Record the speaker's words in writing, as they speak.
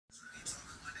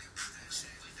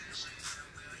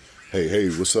Hey,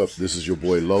 what's up? This is your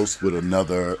boy Los with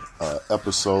another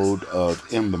episode of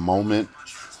In the Moment.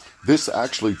 This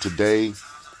actually today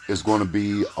is going to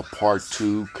be a part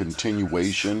two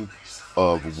continuation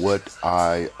of what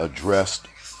I addressed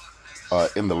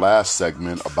in the last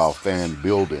segment about fan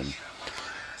building.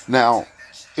 Now,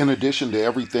 in addition to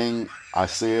everything I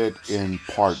said in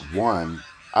part one,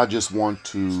 I just want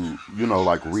to,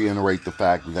 reiterate the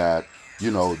fact that,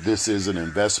 this is an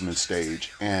investment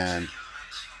stage. And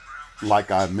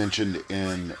like I mentioned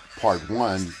in part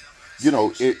one,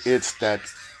 it's that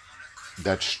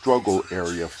struggle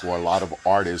area for a lot of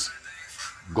artists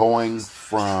going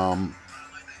from,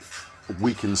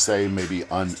 we can say, maybe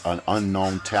an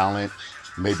unknown talent.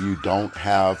 Maybe you don't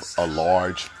have a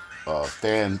large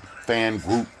fan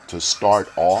group to start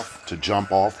off, to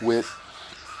jump off with.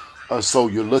 So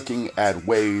you're looking at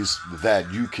ways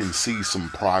that you can see some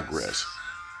progress.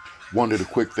 One of the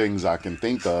quick things I can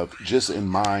think of, just in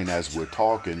mind as we're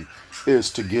talking,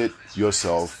 is to get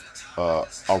yourself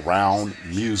around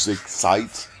music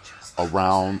sites,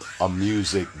 around a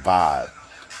music vibe.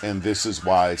 And this is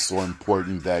why it's so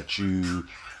important that you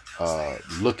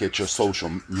look at your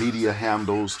social media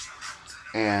handles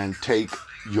and take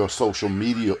your social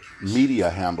media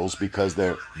handles, because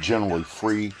they're generally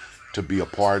free to be a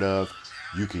part of.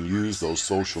 You can use those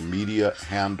social media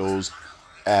handles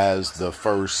as the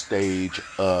first stage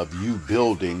of you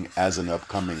building as an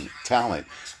upcoming talent,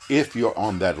 if you're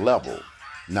on that level.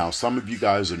 Now, some of you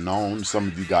guys are known, some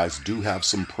of you guys do have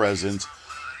some presence,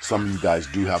 some of you guys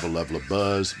do have a level of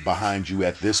buzz behind you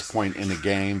at this point in the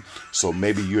game, so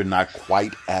maybe you're not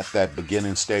quite at that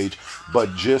beginning stage.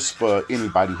 But just for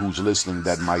anybody who's listening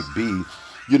that might be,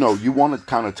 you want to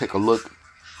kind of take a look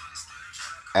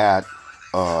at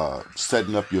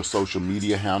setting up your social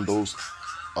media handles,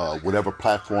 whatever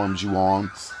platforms you on,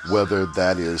 whether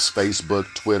that is Facebook,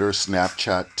 Twitter,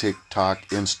 Snapchat, TikTok,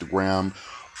 Instagram,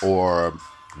 or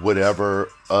whatever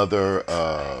other,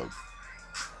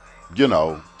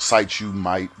 sites you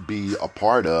might be a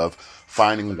part of,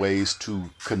 finding ways to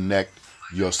connect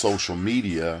your social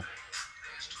media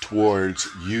towards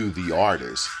you, the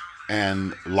artist.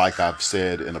 And like I've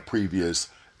said in a previous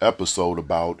episode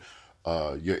about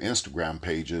your Instagram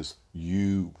pages,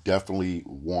 you definitely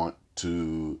want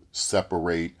to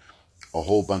separate a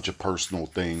whole bunch of personal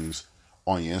things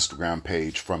on your Instagram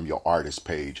page from your artist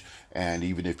page. And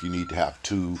even if you need to have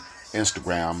two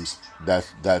Instagrams,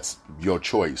 that's your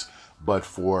choice. But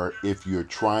for if you're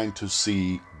trying to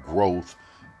see growth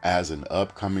as an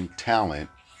upcoming talent,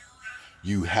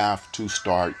 you have to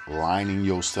start lining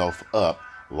yourself up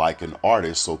like an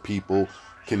artist so people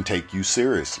can take you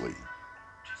seriously.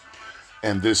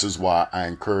 And this is why I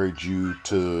encourage you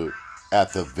to,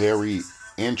 at the very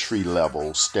entry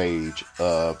level stage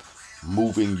of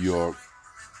moving your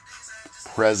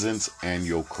presence and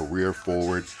your career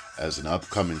forward as an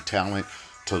upcoming talent,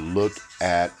 to look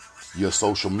at your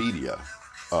social media.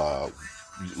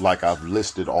 Like I've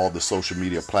listed all the social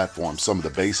media platforms, some of the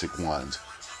basic ones.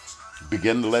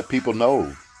 Begin to let people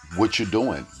know what you're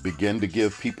doing. Begin to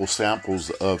give people samples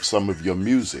of some of your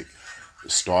music.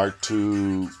 Start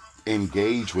to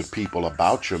engage with people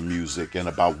about your music and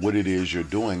about what it is you're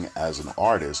doing as an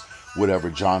artist,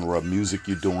 whatever genre of music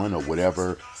you're doing or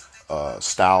whatever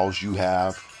styles you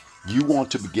have. You want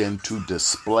to begin to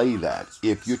display that.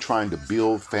 If you're trying to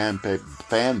build fan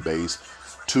base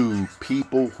to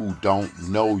people who don't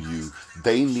know you,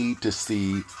 they need to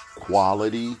see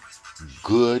quality,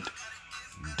 good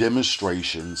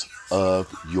demonstrations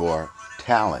of your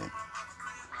talent.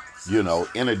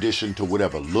 In addition to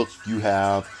whatever look you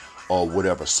have, or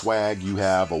whatever swag you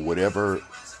have, or whatever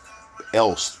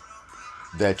else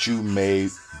that you may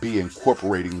be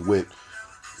incorporating with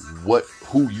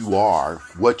who you are,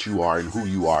 what you are, and who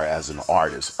you are as an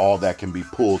artist. All that can be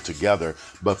pulled together,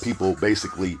 but people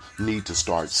basically need to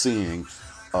start seeing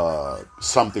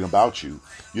something about you.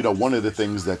 One of the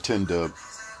things that tend to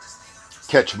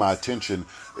catch my attention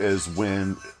is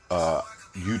when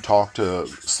you talk to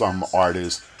some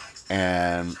artists,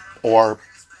 or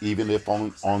even if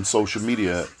on social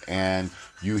media, and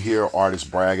you hear artists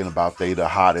bragging about they the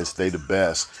hottest, they the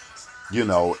best,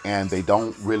 and they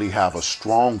don't really have a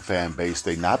strong fan base.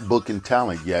 They not booking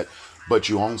talent yet, but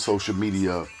you on social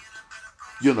media,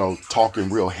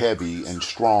 talking real heavy and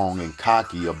strong and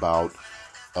cocky about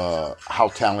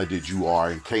how talented you are,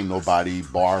 and can't nobody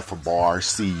bar for bar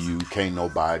see you, can't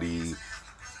nobody,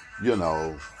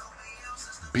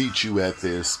 beat you at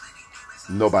this.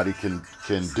 Nobody can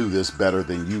do this better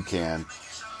than you can.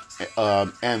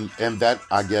 And that,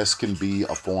 I guess, can be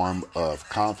a form of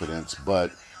confidence.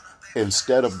 But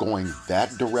instead of going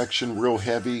that direction real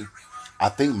heavy, I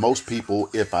think most people,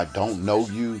 if I don't know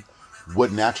you,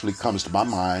 what naturally comes to my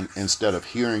mind, instead of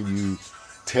hearing you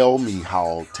tell me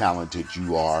how talented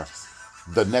you are,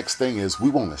 the next thing is we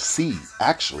want to see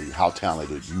actually how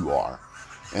talented you are.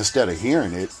 Instead of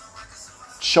hearing it,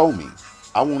 show me.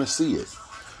 I want to see it.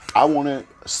 I want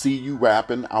to see you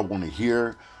rapping. I want to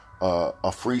hear a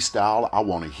freestyle. I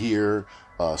want to hear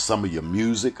some of your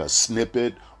music, a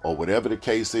snippet, or whatever the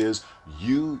case is.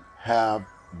 You have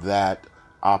that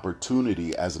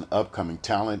opportunity as an upcoming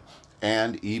talent.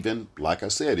 And even, like I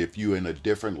said, if you're in a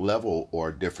different level or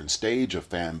a different stage of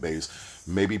fan base,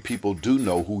 maybe people do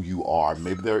know who you are.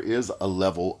 Maybe there is a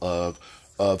level of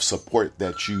support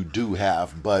that you do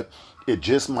have, but it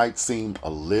just might seem a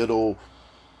little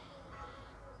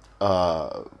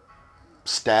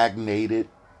stagnated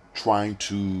trying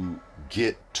to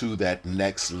get to that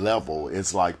next level.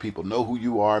 It's like people know who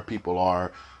you are. People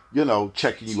are,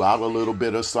 checking you out a little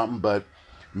bit or something, but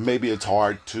maybe it's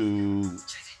hard to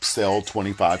sell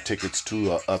 25 tickets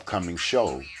to an upcoming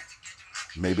show.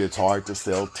 Maybe it's hard to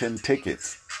sell 10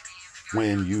 tickets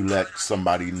when you let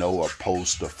somebody know or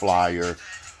post a flyer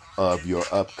of your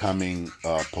upcoming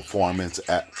performance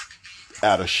at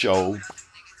a show,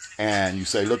 and you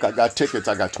say, look, I got tickets.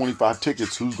 I got 25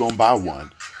 tickets. Who's going to buy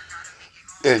one?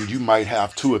 And you might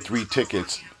have 2 or 3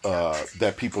 tickets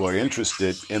that people are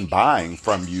interested in buying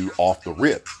from you off the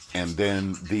rip. And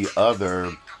then the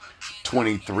other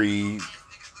 23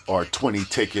 or 20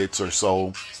 tickets or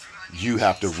so, you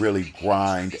have to really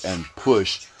grind and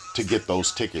push to get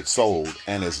those tickets sold.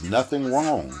 And there's nothing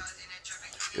wrong.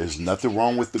 There's nothing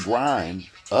wrong with the grind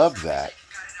of that.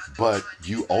 But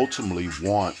you ultimately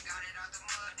want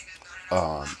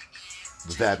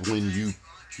that when you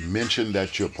mention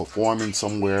that you're performing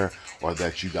somewhere or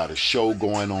that you got a show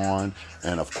going on,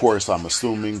 and of course I'm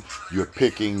assuming you're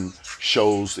picking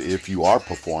shows. If you are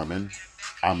performing,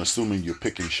 I'm assuming you're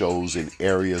picking shows in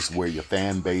areas where your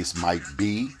fan base might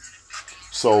be.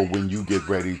 So when you get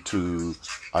ready to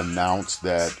announce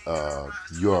that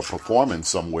you're performing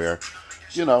somewhere,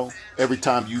 every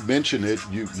time you mention it,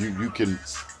 you can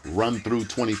run through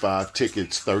 25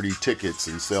 tickets, 30 tickets,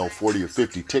 and sell 40 or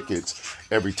 50 tickets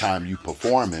every time you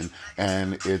performing,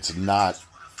 and it's not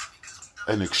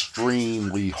an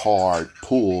extremely hard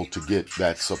pull to get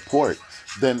that support,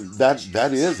 then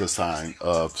that is a sign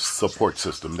of support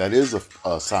system. That is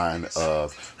a sign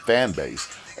of fan base.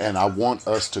 And I want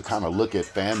us to kind of look at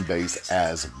fan base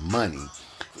as money.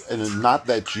 And not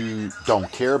that you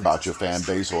don't care about your fan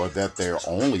base or that they're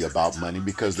only about money,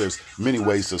 because there's many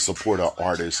ways to support an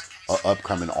artist, an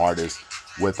upcoming artist,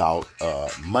 without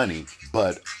money.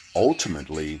 But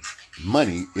ultimately,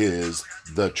 money is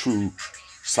the true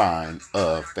sign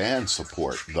of fan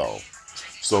support, though.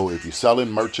 So if you're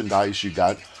selling merchandise, you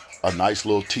got a nice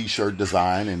little t-shirt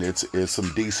design and it's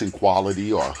some decent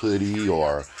quality, or a hoodie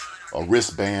or a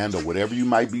wristband or whatever you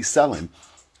might be selling.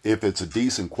 If it's a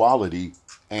decent quality,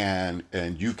 and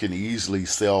you can easily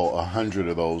sell 100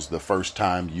 of those the first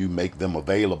time you make them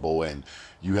available, and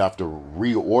you have to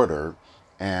reorder,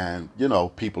 and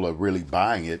people are really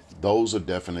buying it, those are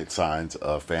definite signs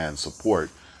of fan support.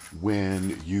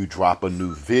 When you drop a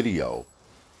new video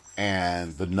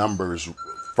and the numbers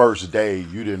first day,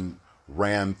 you didn't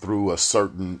ran through a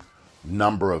certain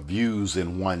number of views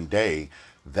in one day,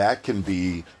 that can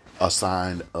be a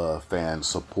sign of fan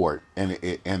support.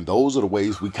 And those are the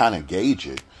ways we kind of gauge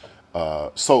it.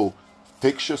 So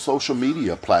fix your social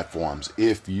media platforms.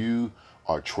 If you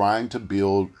are trying to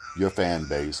build your fan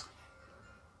base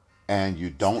and you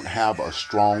don't have a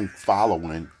strong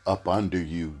following up under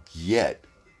you yet,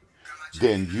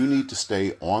 then you need to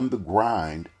stay on the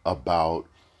grind about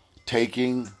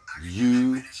taking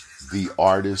you, the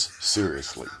artist,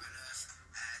 seriously.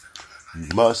 You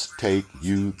must take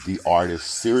you, the artist,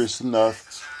 serious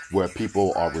enough where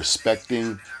people are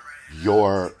respecting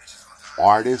your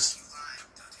artist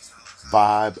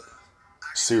vibe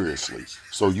seriously.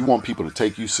 So you want people to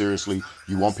take you seriously.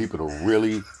 You want people to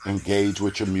really engage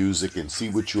with your music and see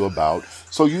what you're about.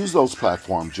 So use those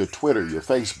platforms, your Twitter, your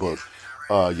Facebook,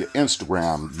 your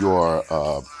Instagram,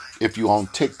 if you're on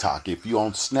TikTok, if you're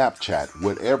on Snapchat,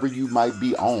 whatever you might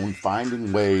be on,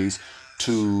 finding ways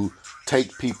to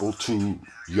take people to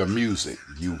your music.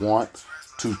 You want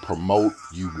to promote,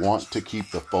 you want to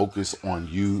keep the focus on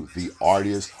you, the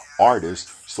artist,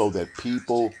 so that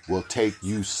people will take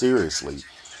you seriously.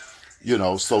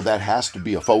 So that has to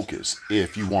be a focus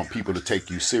if you want people to take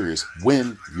you serious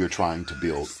when you're trying to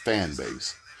build fan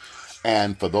base.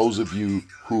 And for those of you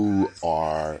who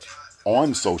are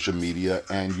on social media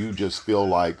and you just feel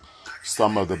like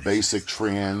some of the basic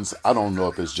trends, I don't know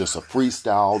if it's just a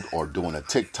freestyle or doing a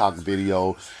TikTok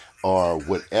video, or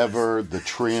whatever the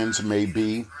trends may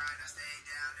be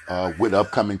with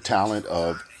upcoming talent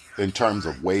of in terms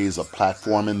of ways of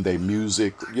platforming their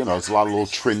music. It's a lot of little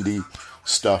trendy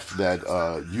stuff that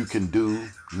you can do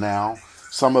now.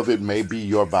 Some of it may be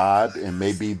your vibe and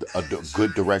may be a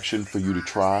good direction for you to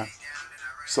try.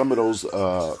 Some of those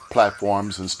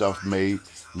platforms and stuff may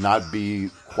not be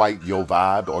quite your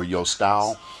vibe or your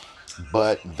style,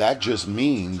 but that just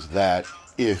means that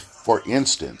if, for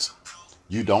instance,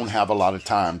 you don't have a lot of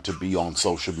time to be on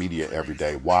social media every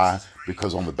day. Why?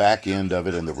 Because on the back end of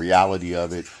it and the reality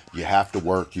of it, you have to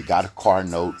work. You got a car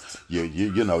note.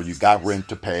 You got rent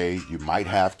to pay. You might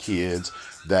have kids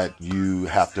that you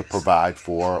have to provide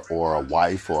for, or a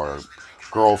wife or a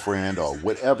girlfriend or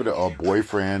whatever, or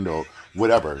boyfriend or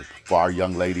whatever, for our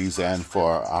young ladies and for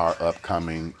our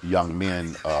upcoming young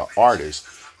men artists.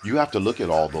 You have to look at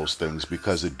all those things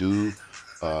because it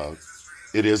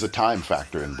is a time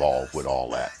factor involved with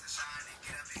all that.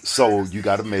 So you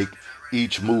got to make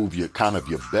each move your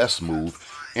best move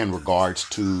in regards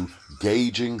to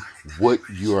gauging what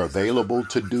you're available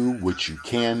to do, what you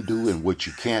can do, and what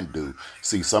you can't do.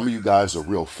 See, some of you guys are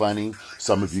real funny.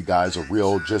 Some of you guys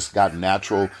are just got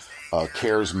natural,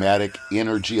 charismatic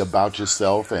energy about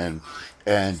yourself, and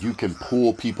you can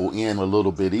pull people in a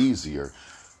little bit easier,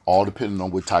 all depending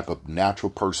on what type of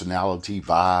natural personality,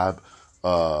 vibe,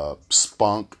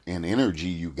 spunk and energy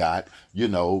you got.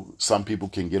 Some people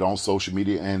can get on social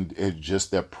media and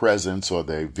just their presence or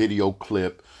their video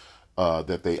clip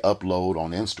that they upload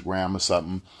on Instagram or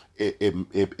something,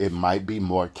 it might be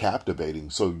more captivating.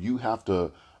 So you have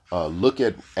to look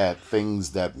at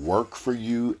things that work for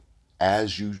you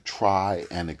as you try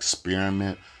and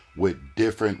experiment with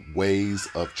different ways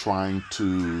of trying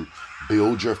to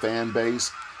build your fan base.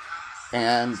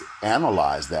 And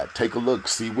analyze that. Take a look,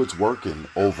 see what's working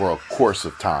over a course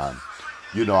of time.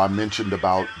 I mentioned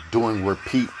about doing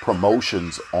repeat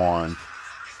promotions on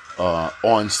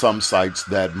some sites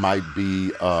that might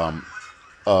be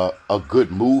a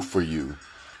good move for you.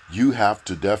 You have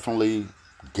to definitely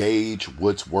gauge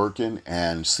what's working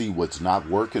and see what's not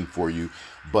working for you.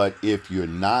 But if you're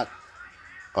not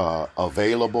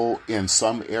available in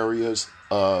some areas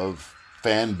of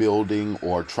fan building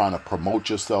or trying to promote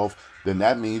yourself, then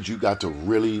that means you got to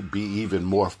really be even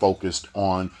more focused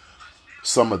on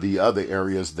some of the other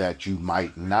areas that you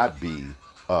might not be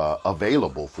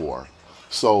available for.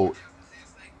 So,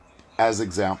 as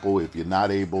example, if you're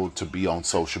not able to be on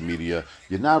social media,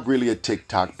 you're not really a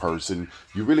TikTok person,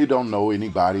 you really don't know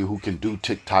anybody who can do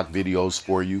TikTok videos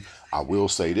for you, I will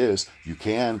say this: you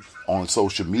can, on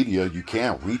social media, you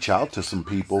can reach out to some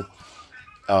people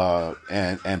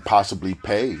and possibly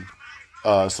pay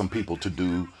some people to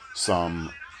do some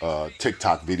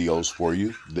TikTok videos for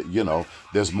you.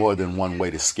 There's more than one way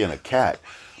to skin a cat,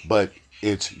 but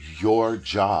it's your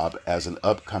job as an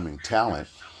upcoming talent.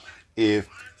 If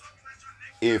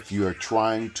you're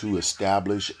trying to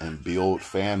establish and build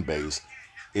fan base,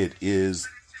 it is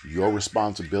your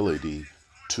responsibility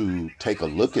to take a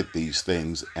look at these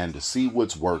things and to see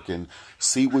what's working,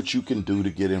 see what you can do to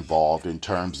get involved in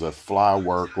terms of fly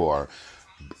work or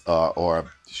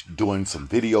doing some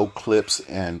video clips.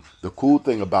 And the cool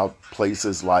thing about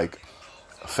places like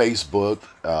Facebook,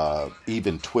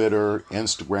 even Twitter,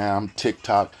 Instagram,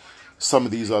 TikTok, some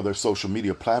of these other social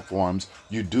media platforms,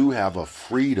 you do have a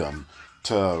freedom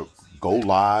to go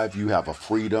live. You have a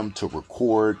freedom to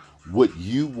record what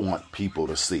you want people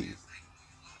to see.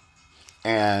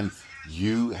 And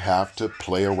you have to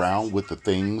play around with the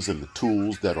things and the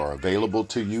tools that are available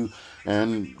to you.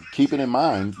 And keeping in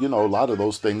mind, a lot of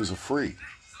those things are free.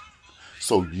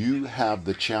 So you have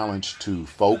the challenge to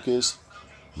focus,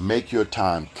 make your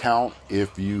time count.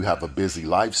 If you have a busy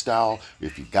lifestyle,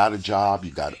 if you got a job,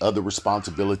 you got other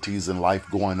responsibilities in life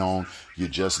going on, you're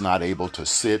just not able to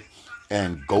sit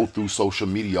and go through social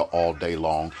media all day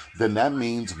long, then that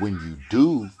means when you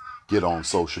do get on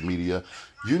social media,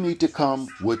 you need to come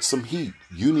with some heat.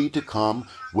 You need to come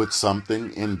with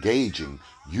something engaging.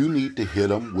 You need to hit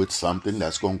them with something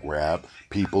that's going to grab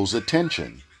people's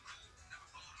attention.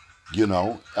 In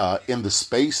the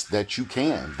space that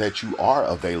you are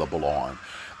available on.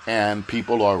 And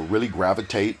people are really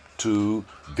gravitate to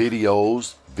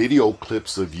video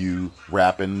clips of you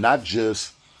rapping, not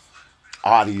just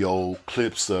audio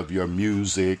clips of your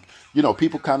music.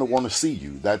 People kind of want to see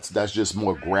you. That's just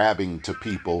more grabbing to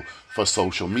people for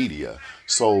social media.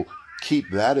 So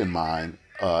keep that in mind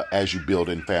as you build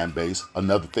in fan base.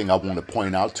 Another thing I want to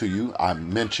point out to you, I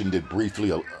mentioned it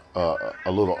briefly a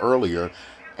little earlier,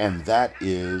 and that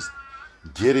is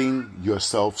getting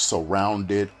yourself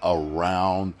surrounded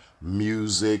around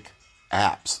music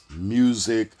apps,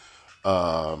 music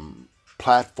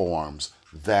platforms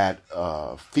that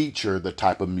feature the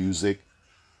type of music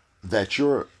that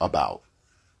you're about.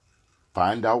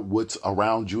 Find out what's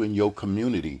around you in your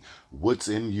community, what's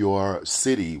in your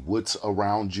city, what's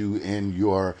around you in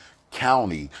your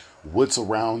county, what's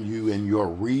around you in your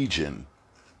region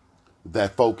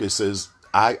that focuses.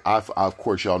 Of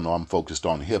course, y'all know I'm focused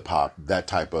on hip hop, that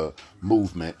type of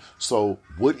movement. So,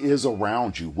 what is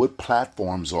around you? What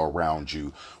platforms are around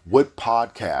you? What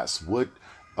podcasts? What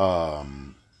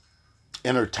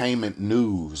entertainment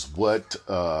news? What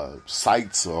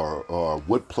sites or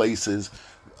what places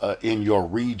in your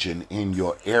region, in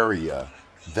your area,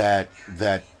 that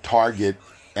target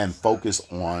and focus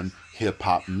on hip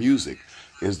hop music?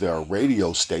 Is there a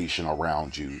radio station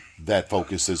around you that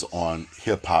focuses on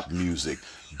hip hop music?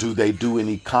 Do they do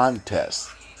any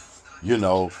contests,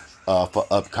 for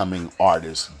upcoming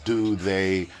artists? Do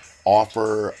they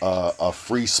offer a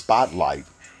free spotlight?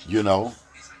 You know,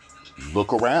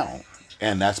 Look around.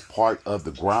 And that's part of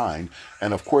the grind.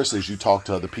 And of course, as you talk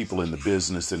to other people in the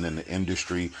business and in the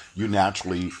industry, you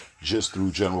naturally, just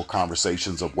through general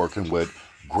conversations of working with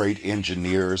great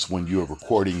engineers when you're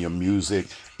recording your music,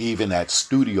 even at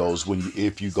studios,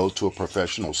 if you go to a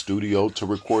professional studio to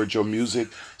record your music,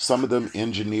 some of them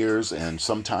engineers, and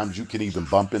sometimes you can even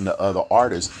bump into other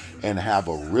artists and have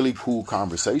a really cool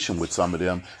conversation with some of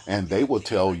them, and they will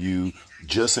tell you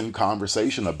just in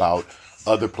conversation about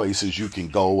other places you can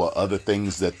go or other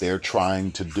things that they're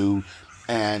trying to do.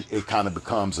 And it kind of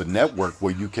becomes a network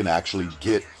where you can actually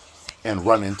get and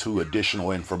run into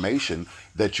additional information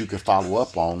that you can follow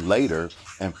up on later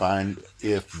and find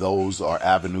if those are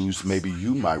avenues maybe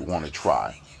you might want to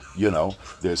try.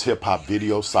 There's hip hop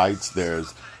video sites,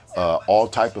 there's all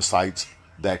type of sites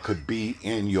that could be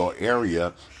in your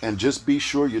area, and just be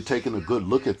sure you're taking a good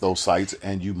look at those sites,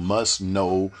 and you must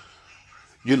know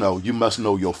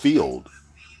your field.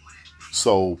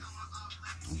 So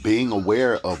being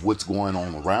aware of what's going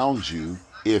on around you,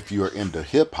 if you're into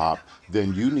hip hop,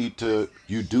 then you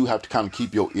do have to kind of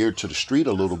keep your ear to the street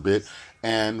a little bit.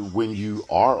 And when you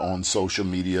are on social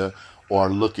media or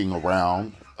looking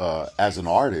around as an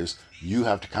artist, you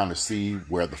have to kind of see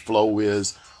where the flow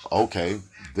is. Okay,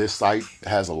 this site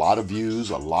has a lot of views.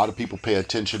 A lot of people pay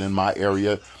attention in my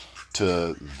area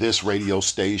to this radio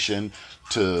station,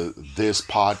 to this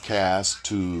podcast,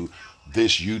 to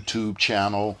this YouTube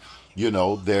channel.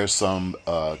 There's some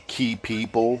key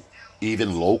people,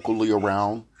 even locally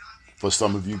around, for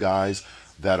some of you guys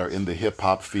that are in the hip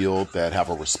hop field that have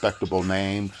a respectable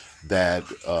name, that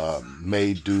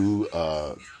may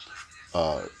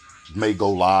go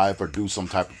live or do some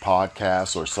type of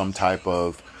podcast or some type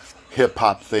of hip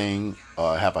hop thing,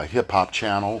 have a hip hop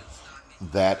channel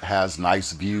that has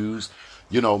nice views.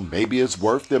 Maybe it's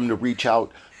worth them to reach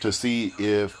out to see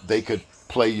if they could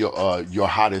play your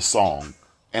hottest song.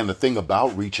 And the thing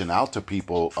about reaching out to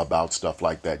people about stuff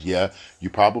like that, yeah, you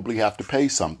probably have to pay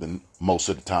something most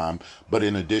of the time. But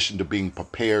in addition to being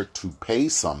prepared to pay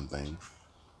something,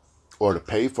 or to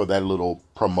pay for that little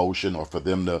promotion, or for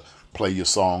them to play your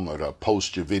song or to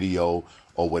post your video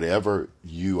or whatever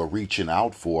you are reaching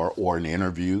out for, or an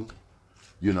interview,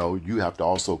 you have to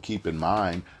also keep in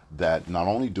mind that not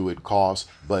only do it cost,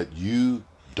 but you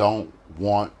don't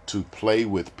want to play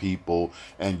with people,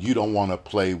 and you don't want to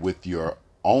play with your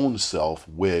own self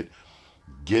with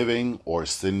giving or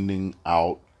sending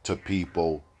out to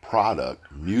people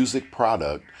music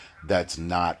product that's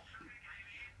not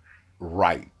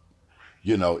right.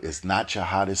 It's not your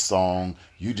hottest song.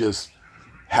 You just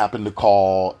happen to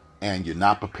call and you're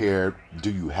not prepared.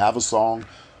 Do you have a song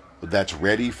that's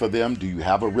ready for them? Do you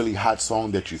have a really hot song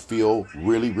that you feel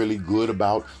really, really good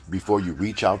about before you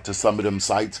reach out to some of them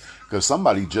sites? Because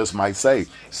somebody just might say,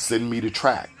 send me the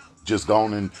track. Just go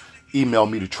on and email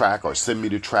me the track, or send me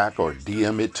the track, or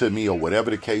DM it to me, or whatever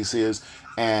the case is.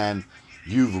 And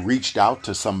you've reached out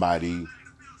to somebody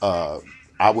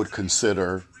I would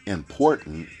consider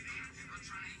important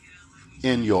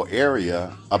in your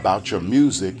area about your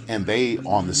music, and they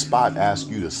on the spot ask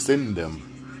you to send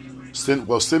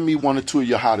me one or two of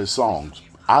your hottest songs.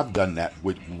 I've done that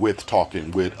with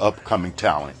talking with upcoming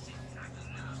talent.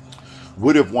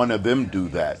 What if one of them do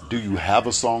that? Do you have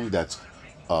a song that's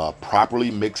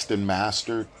properly mixed and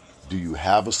mastered? Do you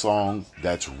have a song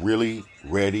that's really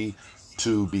ready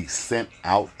to be sent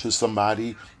out to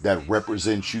somebody that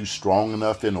represents you strong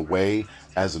enough in a way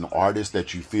as an artist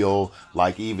that you feel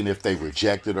like even if they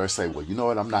reject it or say, well, you know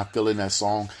what, I'm not feeling that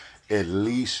song, at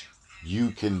least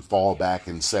you can fall back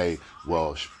and say,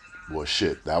 well,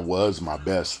 shit, that was my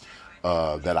best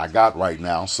that I got right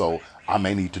now. So I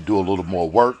may need to do a little more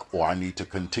work, or I need to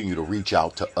continue to reach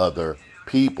out to other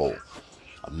people.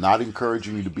 I'm not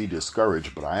encouraging you to be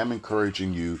discouraged, but I am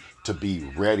encouraging you to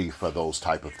be ready for those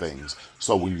type of things.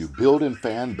 So when you build in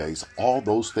fan base, all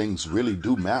those things really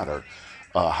do matter.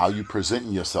 How you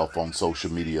presenting yourself on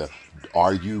social media.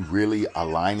 Are you really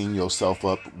aligning yourself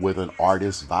up with an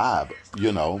artist vibe,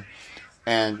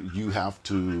 And you have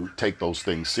to take those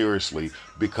things seriously,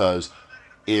 because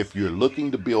if you're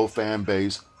looking to build fan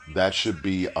base, that should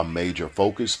be a major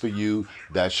focus for you.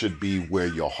 That should be where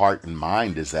your heart and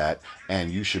mind is at.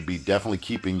 And you should be definitely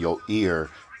keeping your ear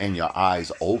and your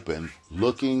eyes open,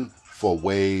 looking for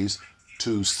ways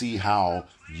to see how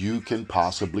you can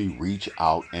possibly reach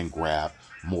out and grab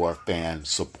more fan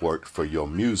support for your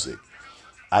music.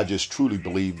 I just truly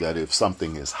believe that if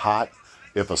something is hot,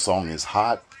 if a song is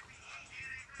hot,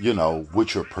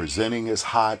 what you're presenting is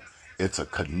hot, it's a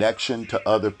connection to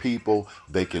other people.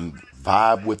 They can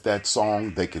vibe with that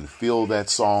song. They can feel that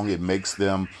song. It makes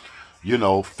them,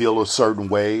 feel a certain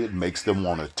way. It makes them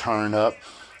want to turn up.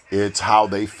 It's how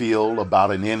they feel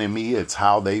about an enemy. It's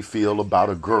how they feel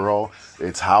about a girl.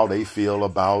 It's how they feel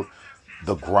about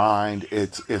the grind.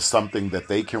 It's something that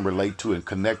they can relate to and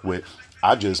connect with.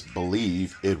 I just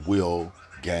believe it will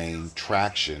gain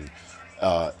traction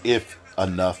if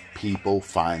enough people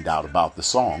find out about the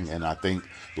song. And I think,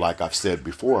 like I've said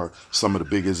before, some of the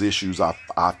biggest issues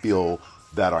I feel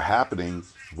that are happening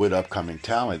with upcoming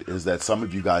talent is that some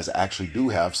of you guys actually do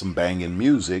have some banging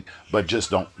music, but just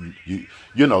don't,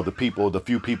 the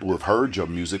few people who have heard your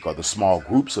music, or the small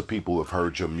groups of people who have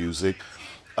heard your music,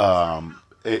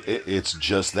 it's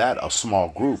just that, a small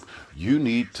group. You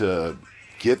need to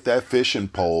get that fishing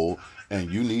pole and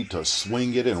you need to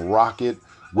swing it and rock it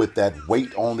with that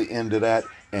weight on the end of that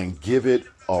and give it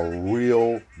a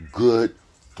real good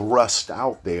thrust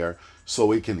out there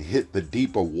so it can hit the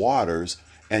deeper waters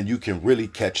and you can really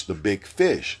catch the big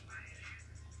fish.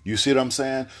 You see what I'm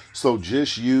saying? So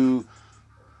just you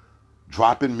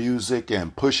dropping music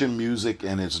and pushing music,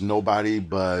 and it's nobody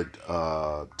but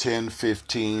 10,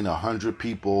 15, 100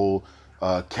 people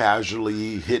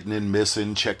casually hitting and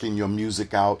missing, checking your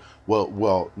music out.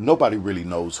 Well, nobody really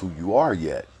knows who you are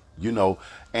yet,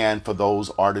 And for those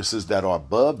artists that are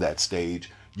above that stage,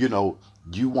 you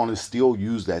want to still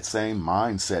use that same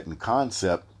mindset and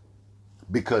concept,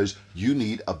 because you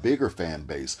need a bigger fan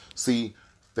base. See,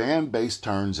 fan base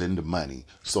turns into money.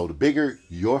 So the bigger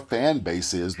your fan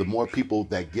base is, the more people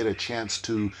that get a chance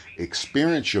to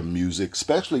experience your music,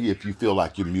 especially if you feel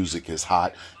like your music is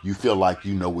hot, you feel like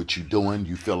you know what you're doing,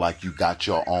 you feel like you got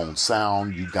your own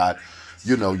sound, you got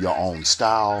your own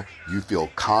style, you feel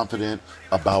confident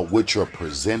about what you're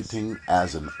presenting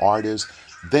as an artist.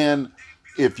 Then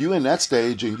if you're in that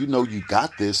stage and you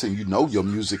got this, and your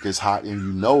music is hot,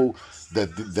 and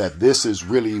that this is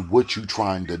really what you're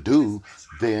trying to do,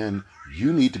 then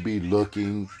you need to be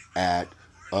looking at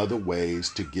other ways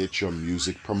to get your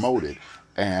music promoted.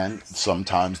 And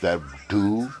sometimes that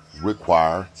do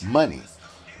require money,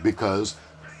 because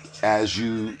as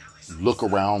you look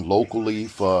around locally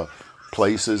for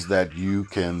places that you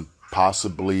can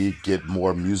possibly get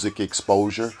more music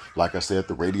exposure, like I said,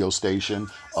 the radio station,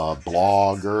 a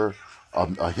blogger,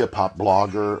 a hip-hop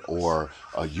blogger, or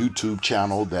a YouTube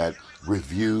channel that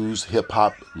reviews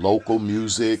hip-hop local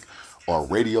music, or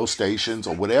radio stations,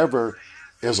 or whatever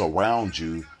is around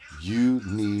you, you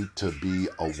need to be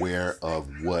aware of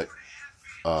what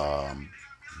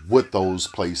those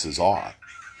places are.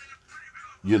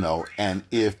 And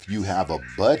if you have a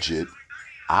budget,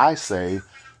 I say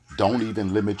don't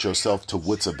even limit yourself to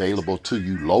what's available to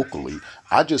you locally.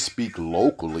 I just speak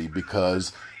locally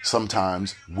because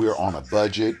sometimes we're on a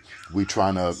budget. We're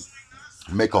trying to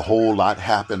make a whole lot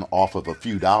happen off of a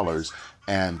few dollars.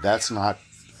 And that's not,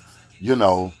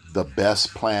 the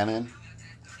best planning.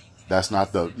 That's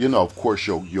not the, of course,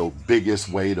 your biggest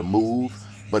way to move.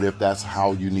 But if that's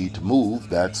how you need to move,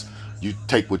 that's, you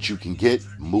take what you can get,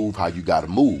 move how you got to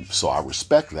move. So I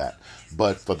respect that.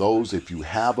 But for those, if you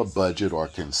have a budget or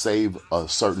can save a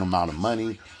certain amount of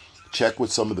money, check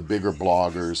with some of the bigger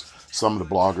bloggers, some of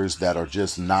the bloggers that are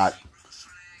just not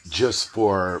just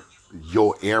for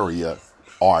your area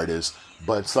artists,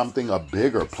 but a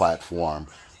bigger platform.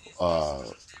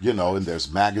 And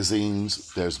there's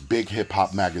magazines, there's big hip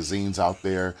hop magazines out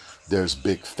there. There's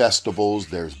big festivals,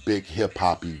 there's big hip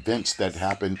hop events that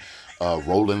happen,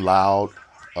 Rolling Loud,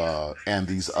 and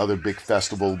these other big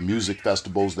music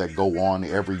festivals that go on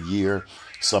every year.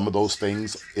 Some of those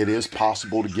things, it is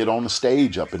possible to get on the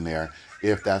stage up in there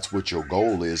if that's what your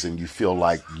goal is and you feel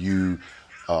like you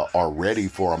are ready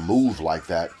for a move like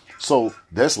that. So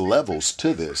there's levels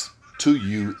to this, to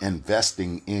you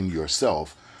investing in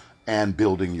yourself and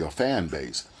building your fan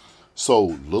base. So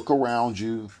look around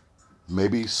you,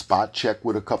 maybe spot check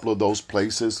with a couple of those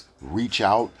places, reach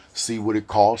out, see what it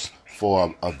costs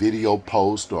for a video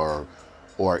post or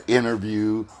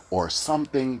interview or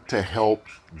something to help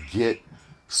get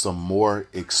some more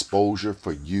exposure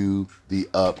for you, the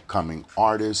upcoming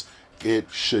artist. It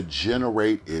should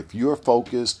generate, if you're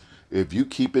focused, if you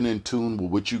keeping in tune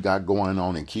with what you got going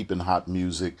on and keeping hot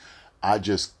music, I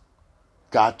just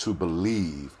got to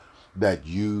believe that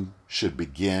you should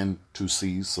begin to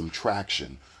see some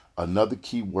traction. Another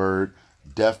key word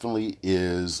definitely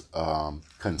is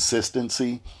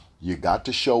consistency. You got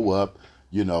to show up,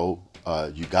 you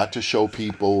got to show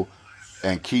people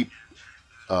and keep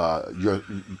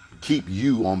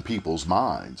you on people's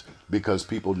minds, because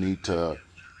people need to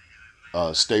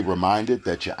stay reminded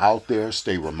that you're out there,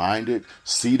 stay reminded,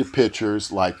 see the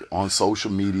pictures like on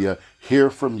social media, hear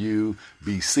from you,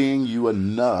 be seeing you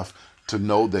enough to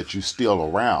know that you're still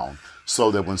around,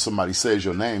 so that when somebody says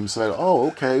your name, say, oh,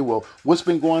 okay, well, what's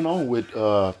been going on with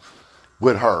her?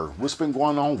 What's been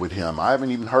going on with him? I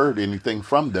haven't even heard anything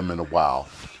from them in a while.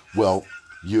 Well,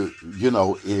 you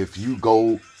know, if you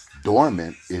go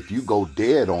dormant, if you go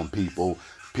dead on people,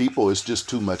 it's just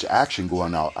too much action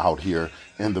going out here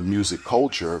in the music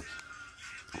culture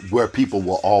where people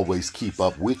will always keep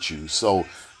up with you. So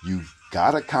you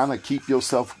gotta kind of keep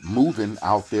yourself moving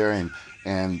out there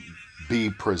and be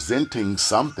presenting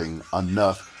something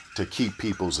enough to keep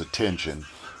people's attention.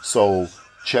 So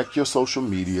check your social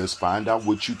medias, find out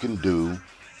what you can do,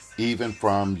 even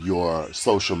from your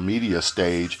social media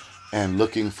stage, and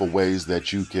looking for ways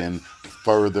that you can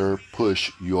further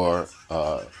push your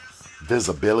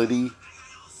visibility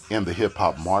in the hip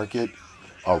hop market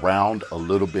around a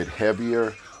little bit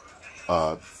heavier,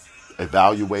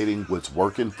 evaluating what's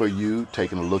working for you,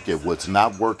 taking a look at what's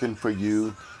not working for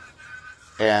you,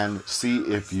 and see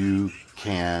if you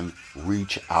can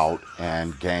reach out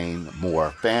and gain more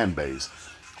fan base.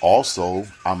 Also,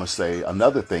 I'm going to say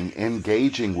another thing,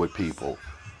 engaging with people.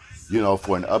 You know,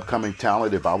 for an upcoming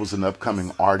talent, if I was an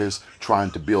upcoming artist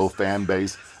trying to build fan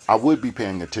base, I would be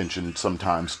paying attention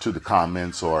sometimes to the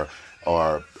comments or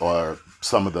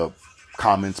some of the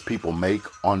comments people make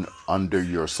under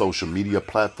your social media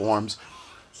platforms.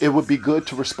 It would be good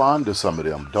to respond to some of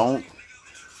them. Don't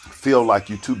feel like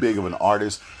you're too big of an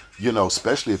artist, you know,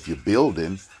 especially if you're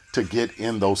building, to get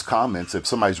in those comments. If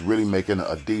somebody's really making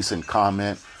a decent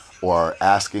comment or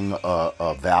asking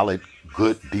a valid,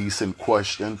 good, decent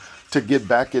question, to get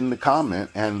back in the comment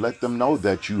and let them know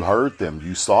that you heard them,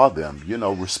 you saw them, you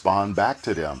know, respond back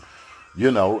to them,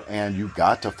 you know, and you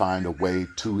got to find a way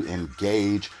to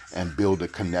engage and build a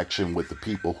connection with the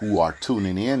people who are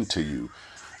tuning in to you.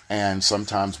 And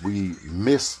sometimes we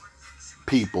miss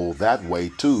people that way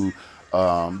too,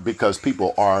 because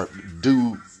people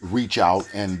do reach out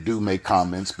and do make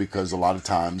comments, because a lot of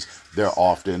times they're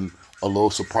often a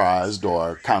little surprised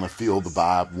or kind of feel the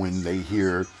vibe when they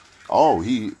hear, oh,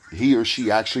 he or she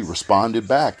actually responded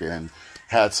back and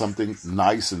had something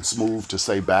nice and smooth to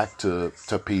say back to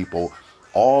people.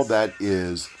 All that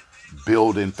is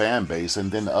building fan base.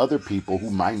 And then other people who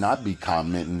might not be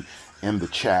commenting in the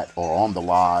chat or on the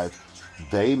live,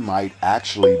 they might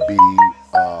actually be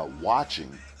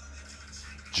watching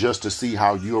just to see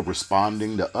how you're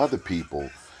responding to other people.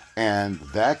 And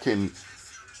that can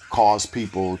cause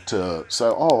people to say,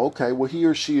 oh, okay, well, he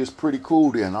or she is pretty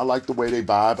cool then. I like the way they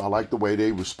vibe. I like the way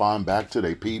they respond back to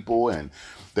their people, and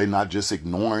they're not just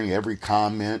ignoring every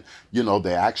comment. You know,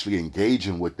 they're actually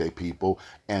engaging with their people.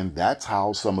 And that's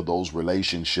how some of those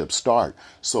relationships start.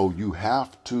 So you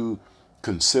have to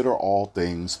consider all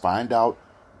things, find out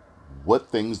what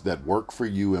things that work for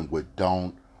you and what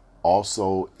don't.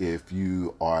 Also, if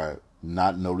you are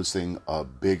not noticing a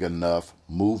big enough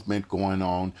movement going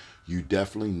on, you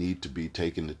definitely need to be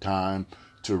taking the time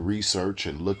to research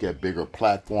and look at bigger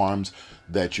platforms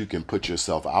that you can put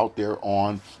yourself out there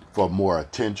on for more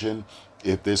attention.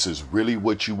 If this is really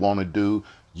what you want to do,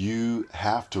 you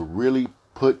have to really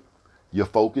put your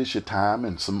focus, your time,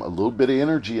 and a little bit of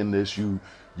energy in this. You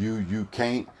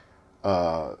can't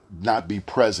not be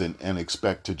present and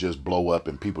expect to just blow up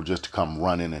and people just to come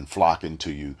running and flocking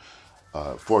to you.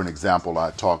 For an example,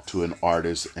 I talked to an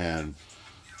artist, and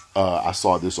I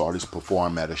saw this artist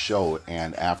perform at a show,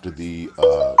 and after the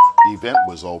event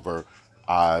was over,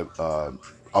 I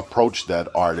approached that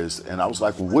artist and I was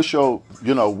like, well, what's your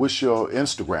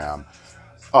Instagram?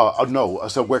 No, I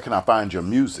said, where can I find your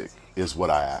music, is what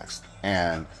I asked.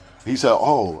 And he said,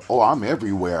 oh, I'm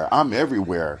everywhere.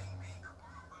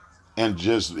 And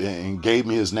gave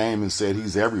me his name and said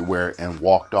he's everywhere and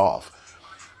walked off.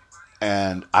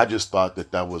 And I just thought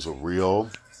that was a real,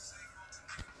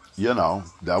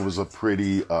 that was a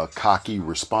pretty cocky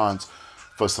response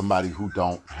for somebody who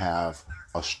don't have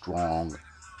a strong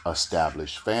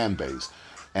established fan base.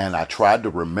 And I tried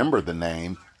to remember the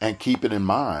name and keep it in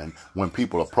mind when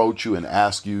people approach you and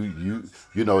ask you,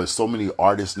 you know, there's so many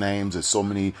artist names, there's so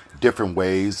many different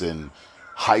ways and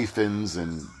hyphens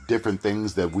and different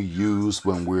things that we use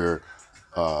when we're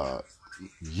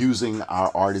using our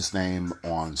artist name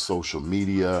on social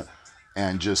media,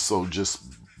 and just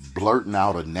blurting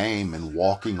out a name and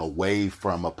walking away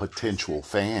from a potential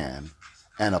fan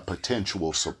and a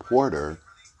potential supporter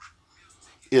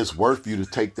it's worth you to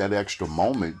take that extra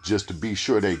moment just to be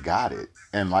sure they got it.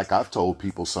 And like I've told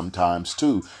people sometimes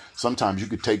too, sometimes you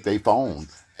could take their phone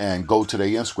and go to their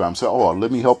Instagram and say, oh, let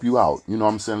me help you out. You know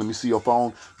what I'm saying? Let me see your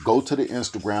phone. Go to the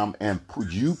Instagram and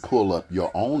you pull up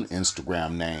your own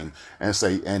Instagram name and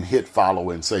say, and hit follow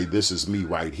and say, this is me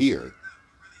right here.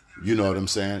 You know what I'm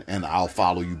saying? And I'll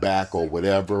follow you back or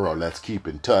whatever, or let's keep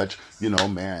in touch. You know,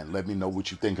 man, let me know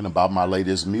what you're thinking about my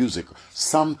latest music.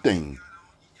 Something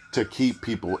to keep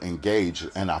people engaged.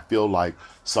 And I feel like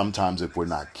sometimes if we're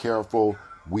not careful,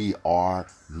 we are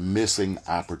missing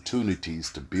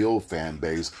opportunities to build fan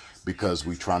base because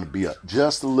we're trying to be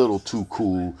just a little too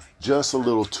cool, just a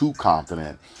little too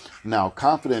confident. Now,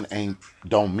 confident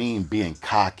don't mean being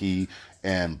cocky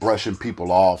and brushing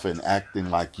people off and acting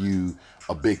like you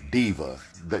a big diva.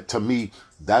 That, to me,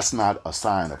 that's not a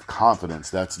sign of confidence.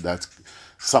 That's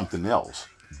something else.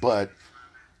 But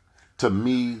to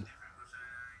me,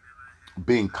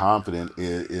 being confident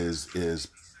is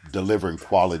delivering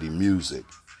quality music.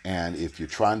 And if you're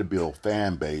trying to build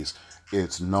fan base,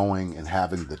 it's knowing and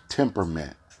having the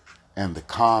temperament and the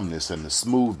calmness and the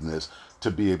smoothness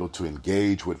to be able to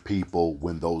engage with people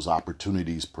when those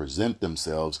opportunities present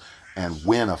themselves and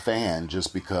win a fan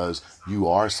just because you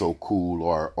are so cool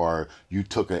or you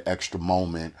took an extra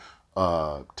moment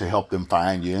to help them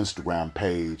find your Instagram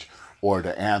page or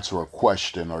to answer a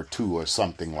question or two or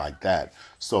something like that.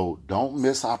 So don't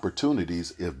miss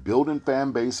opportunities. If building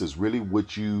fan base is really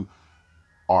what you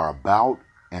are about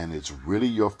and it's really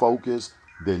your focus,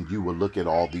 then you will look at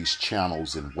all these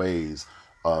channels and ways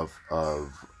of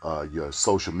your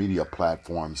social media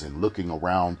platforms and looking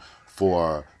around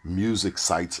for music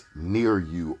sites near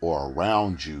you or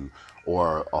around you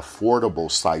or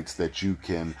affordable sites that you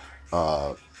can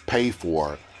pay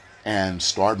for, and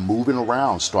start moving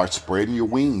around, start spreading your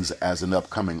wings as an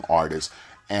upcoming artist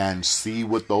and see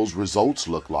what those results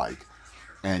look like.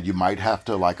 And you might have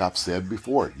to, like I've said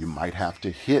before, you might have to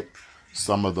hit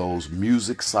some of those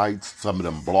music sites, some of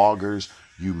them bloggers.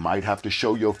 You might have to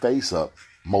show your face up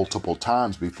multiple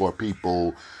times before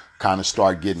people kind of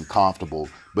start getting comfortable.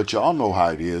 But y'all know how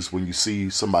it is when you see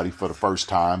somebody for the first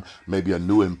time, maybe a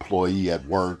new employee at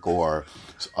work or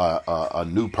a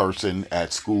new person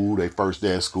at school, their first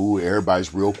day at school,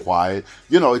 everybody's real quiet.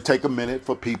 You know, it take a minute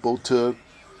for people to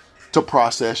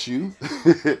process you.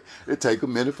 It take a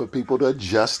minute for people to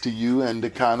adjust to you and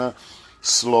to kind of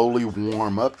slowly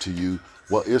warm up to you.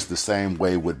 Well, it's the same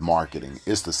way with marketing.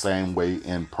 It's the same way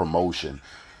in promotion.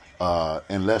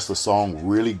 Unless the song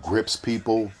really grips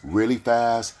people really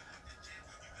fast,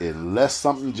 unless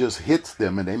something just hits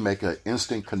them and they make an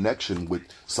instant connection with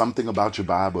something about your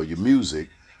vibe or your music,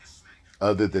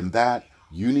 other than that,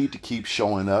 you need to keep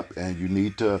showing up and you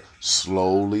need to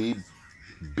slowly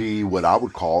be what I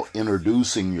would call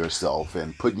introducing yourself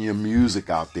and putting your music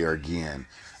out there again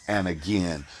and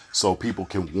again so people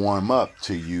can warm up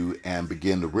to you and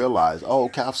begin to realize, oh,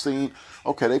 okay, I've seen,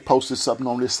 okay, they posted something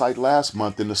on this site last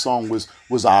month and the song was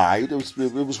alright, it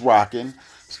was rocking,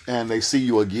 and they see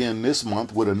you again this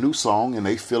month with a new song and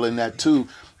they feeling that too.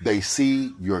 They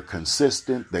see you're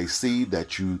consistent, they see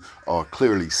that you are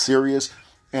clearly serious,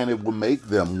 and it will make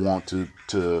them want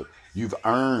to you've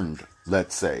earned,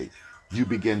 let's say, you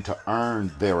begin to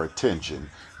earn their attention.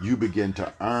 You begin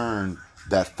to earn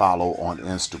that follow on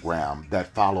Instagram, that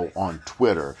follow on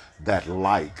Twitter, that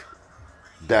like,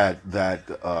 that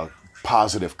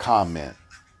positive comment.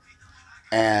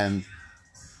 And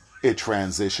it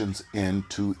transitions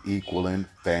into equaling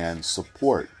fan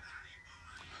support.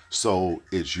 So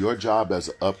it's your job as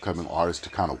an upcoming artist to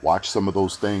kind of watch some of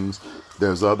those things.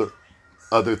 There's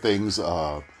other things,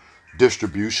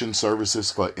 distribution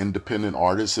services for independent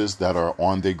artists that are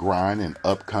on their grind and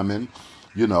upcoming,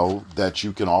 you know, that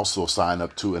you can also sign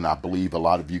up to. And I believe a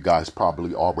lot of you guys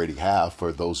probably already have,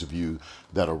 for those of you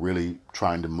that are really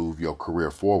trying to move your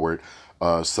career forward,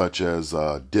 such as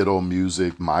Ditto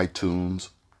Music, MyTunes,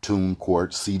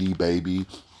 TuneCourt, CD Baby,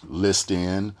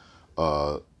 Listin.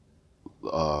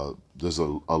 There's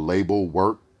a label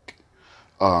work,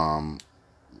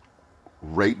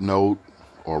 Rate Note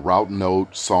or Route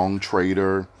Note, Song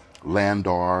Trader,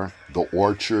 Landar, The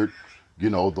Orchard.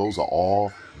 Those are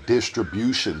all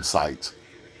distribution sites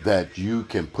that you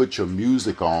can put your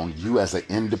music on. You as an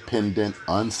independent,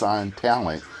 unsigned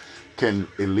talent can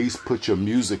at least put your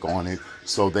music on it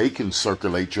so they can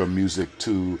circulate your music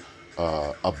to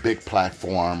a big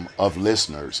platform of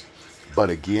listeners. But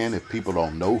again, if people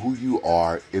don't know who you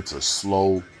are, it's a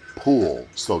slow pull.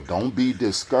 So don't be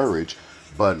discouraged,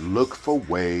 but look for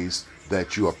ways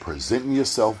that you are presenting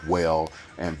yourself well,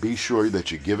 and be sure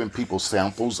that you're giving people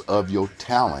samples of your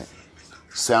talent,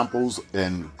 samples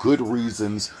and good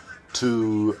reasons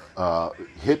to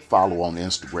hit follow on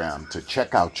Instagram, to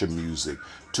check out your music,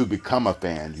 to become a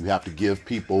fan. You have to give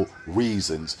people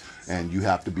reasons, and you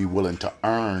have to be willing to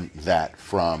earn that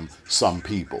from some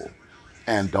people.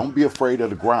 And don't be afraid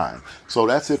of the grind. So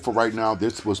that's it for right now.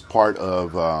 This was part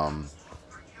of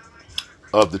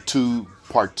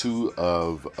part two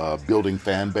of building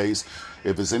fan base.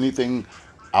 If there's anything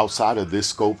outside of this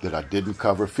scope that I didn't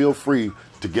cover, feel free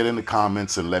to get in the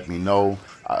comments and let me know.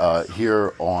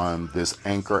 Here on this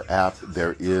Anchor app,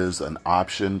 there is an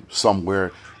option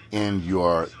somewhere in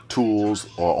your tools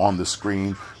or on the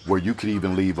screen where you can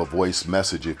even leave a voice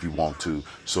message if you want to.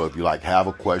 So if you have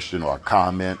a question or a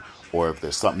comment, or if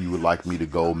there's something you would like me to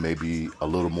go maybe a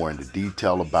little more into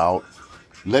detail about,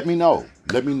 let me know.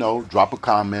 Drop a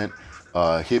comment,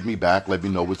 hit me back, let me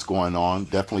know what's going on.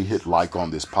 Definitely hit like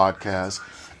on this podcast,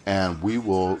 and we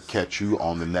will catch you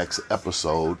on the next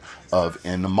episode of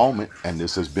In the Moment. And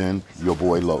this has been your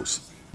boy Los.